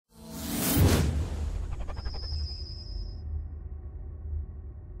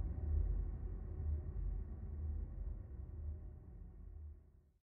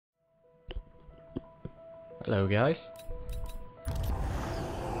Hello guys,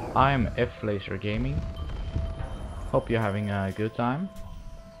 I'm F-Laser Gaming. Hope you're having a good time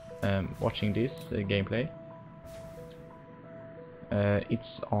watching this gameplay.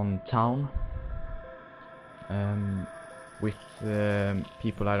 It's on town with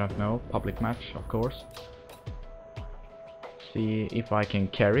people I don't know, public match of course. See if I can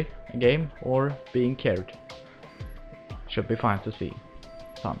carry a game or being carried. Should be fun to see.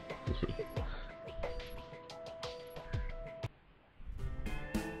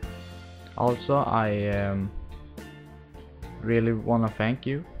 Also, I really wanna thank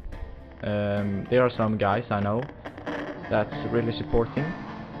you. There are some guys I know that's really supporting,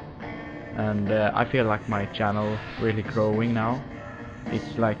 and I feel like my channel really growing now.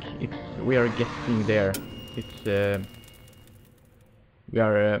 It's like we are getting there. We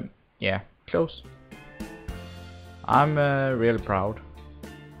are yeah, close. I'm really proud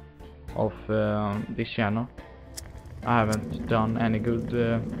of this channel. I haven't done any good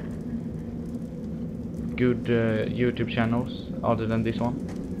YouTube channels other than this one.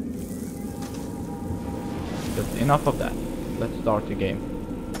 But enough of that. Let's start the game.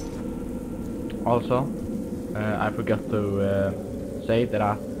 Also, I forgot to say that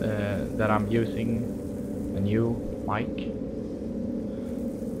I'm using a new mic.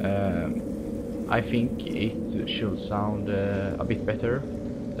 I think it should sound a bit better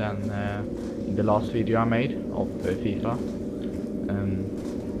than in the last video I made of FIFA.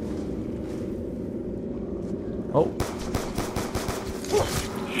 Oh!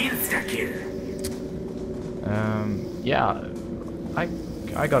 Insta-kill! Yeah,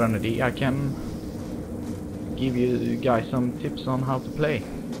 I got an idea. I can give you guys some tips on how to play.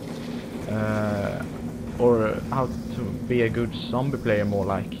 Or how to be a good zombie player, more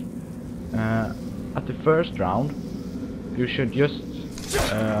like. At the first round, you should just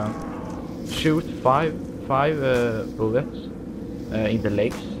shoot five bullets in the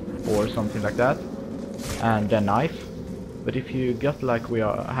legs or something like that, and then knife. But if you got like we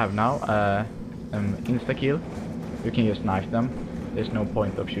have now, insta kill, you can just knife them. There's no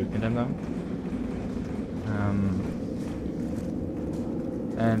point of shooting them then.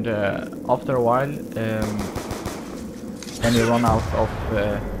 And after a while, when you run out of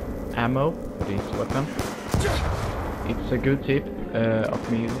ammo for this weapon, it's a good tip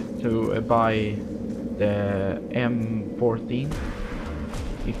of me to buy the M14.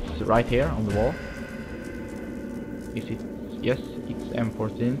 It's right here on the wall. Is it? Yes, it's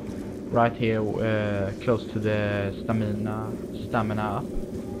M14. Right here, close to the stamina up.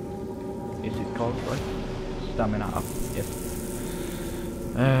 Is it called right? Stamina up. Yes.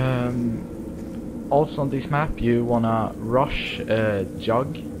 Also on this map, you wanna rush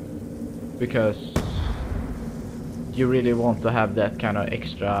jug, because you really want to have that kind of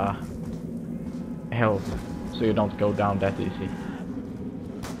extra health, so you don't go down that easy.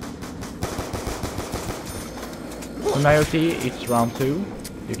 So now you see it's round 2.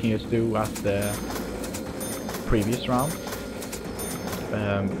 You can just do as the previous round.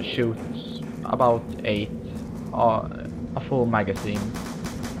 Shoot about 8, a full magazine,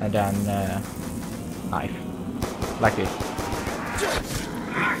 and then knife, like this.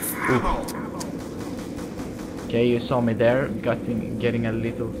 Ooh. Okay, you saw me there, getting a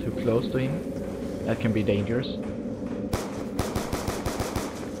little too close to him. That can be dangerous.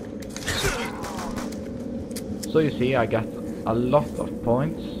 So you see, I got a lot of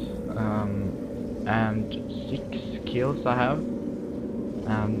points, and 6 kills I have,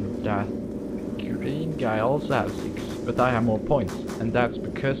 and that green guy also has 6, but I have more points, and that's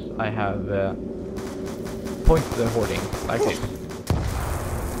because I have point hoarding, like this.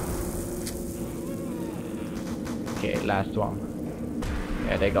 Okay, last one.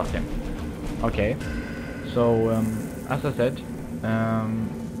 Yeah, they got him. Okay, so as I said,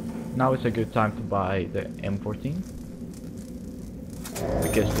 now it's a good time to buy the M14,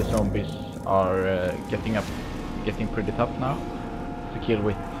 because the zombies are getting pretty tough now to kill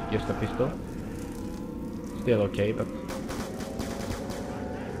with just a pistol. Still okay, but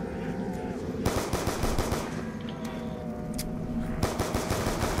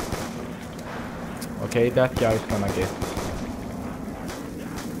okay, that guy is gonna get.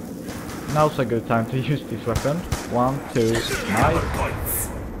 Now's a good time to use this weapon. 1, 2, knife.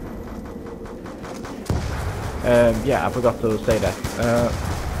 Yeah, I forgot to say that.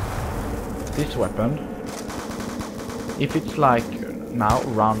 This weapon, if it's like now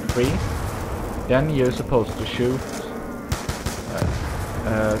round 3, then you're supposed to shoot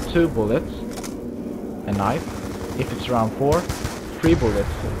 2 bullets, a knife. If it's round 4, 3 bullets,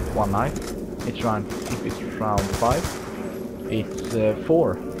 1 knife. If it's round 5, it's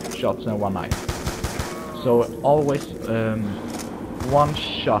 4 shots and 1 knife. So always one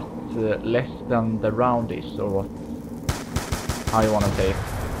shot less than the round is, or what? How you wanna say it?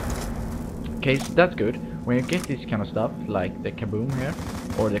 Okay, so that's good. When you get this kind of stuff, like the kaboom here,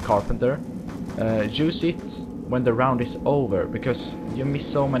 or the carpenter, use it when the round is over, because you miss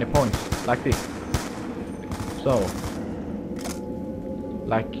so many points, like this. So,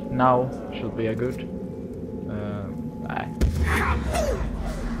 like now should be a good.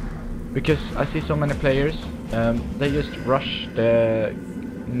 Because I see so many players, they just rush the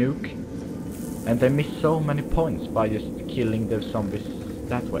nuke, and they miss so many points by just killing the zombies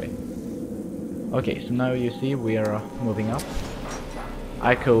that way. Okay, so now you see we are moving up.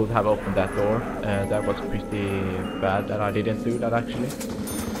 I could have opened that door. That was pretty bad that I didn't do that actually.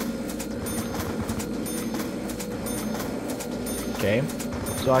 Okay,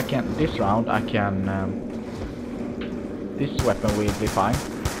 so I can, this round I can, this weapon will be fine.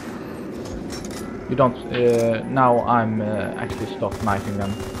 You don't, now I'm actually stop knifing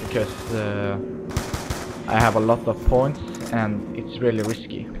them because I have a lot of points and it's really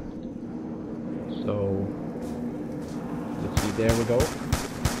risky. So let's see, there we go.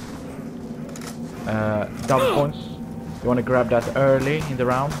 Double points. You want to grab that early in the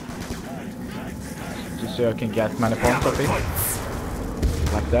round, just so you can get many points of it,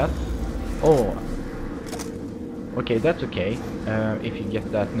 like that. Oh, okay, that's okay. If you get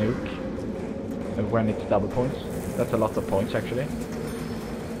that nuke when it's double points, that's a lot of points actually.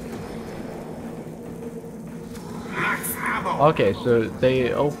 Okay, so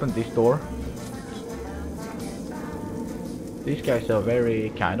they opened this door. These guys are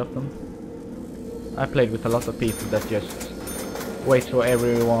very kind of them. I played with a lot of people that just wait for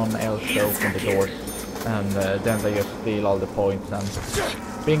everyone else to open the doors, and then they just steal all the points and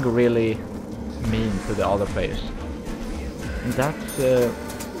being really mean to the other players. And that's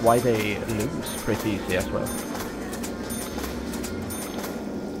why they lose pretty easy as well.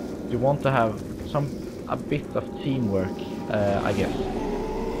 You want to have a bit of teamwork, I guess.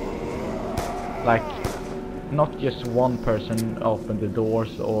 Like, not just one person open the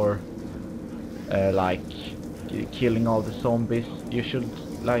doors or like killing all the zombies. You should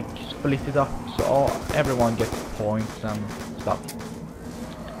like split it up so everyone gets points and stuff.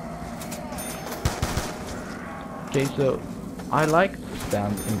 Okay, so I like to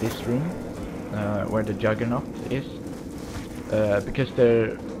stand in this room where the Juggernaut is, because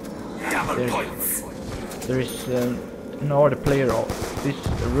there is no other player. This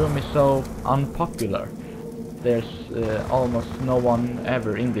room is so unpopular. There's almost no one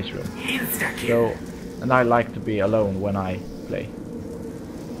ever in this room. So, and I like to be alone when I play.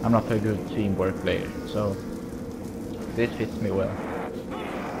 I'm not a good teamwork player, so this fits me well.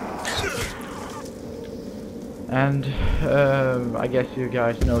 And I guess you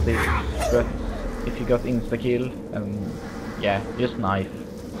guys know this, but if you got insta-kill, yeah, just knife.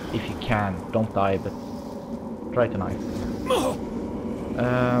 If you can, don't die, but try to knife.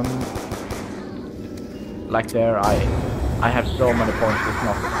 Like there, I have so many points, it's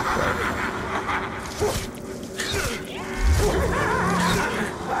not great.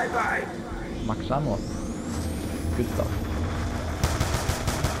 Bye-bye. Max ammo. Good stuff.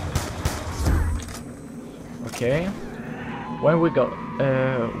 Okay. When we got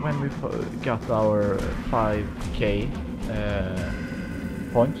our 5k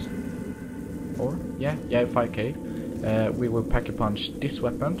points, or yeah 5k, we will pack-a-punch this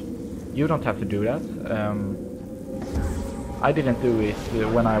weapon. You don't have to do that. I didn't do it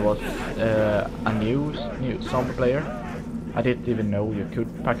when I was a new zombie player. I didn't even know you could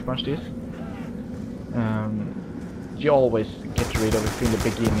pack-a-punch this. You always get rid of it in the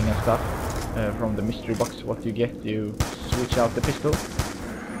beginning and stuff. From the mystery box, what you get, you switch out the pistol.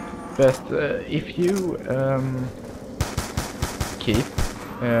 But if you keep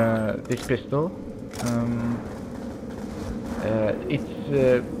this pistol,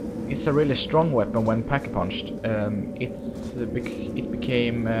 it's a really strong weapon when pack-a-punched. It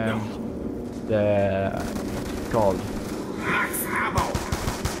became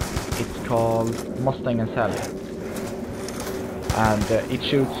it's called Mustang and Sally, and it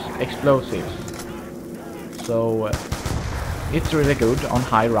shoots explosives. So it's really good on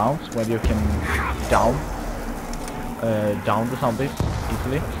high rounds when you can down the zombies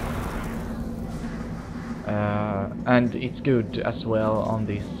easily. And it's good as well on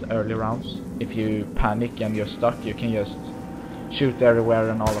these early rounds. If you panic and you're stuck, you can just shoot everywhere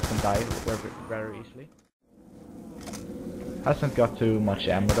and all of them die very easily. Hasn't got too much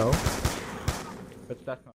ammo though, but that's not